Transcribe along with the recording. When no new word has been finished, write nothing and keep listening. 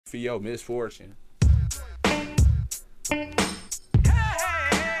for your misfortune.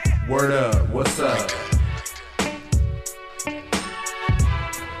 Word up, what's up?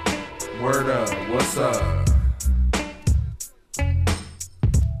 Word up, what's up?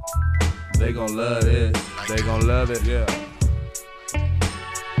 They gon' love this, they gon' love it, yeah.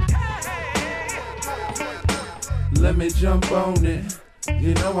 Let me jump on it,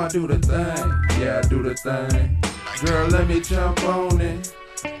 you know I do the thing, yeah I do the thing. Girl, let me jump on it,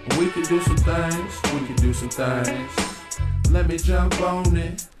 we can do some things, we can do some things. Let me jump on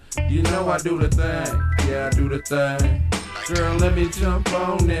it, you know I do the thing, yeah I do the thing. Girl, let me jump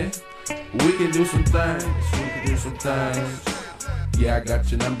on it, we can do some things, we can do some things. Yeah, I got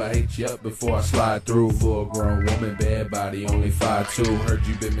your number, hit you up before I slide through. Full grown woman, bad body, only 5'2". Heard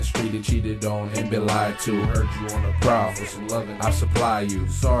you been mistreated, cheated on, and been lied to. Heard you on the prowl for some loving, I supply you.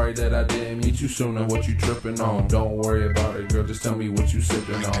 Sorry that I didn't meet you sooner, what you tripping on? Don't worry about it, girl, just tell me what you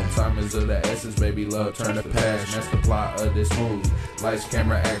sipping on. Time is of the essence, baby, love turn to passion. That's the plot of this movie. Lights,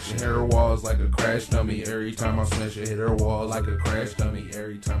 camera, action, hit her walls like a crash dummy. Every time I smash it, hit her walls like a crash dummy.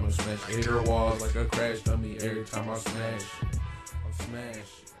 Every time I smash it, hit her walls like a crash dummy. Every time I smash, I'll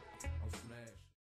smash.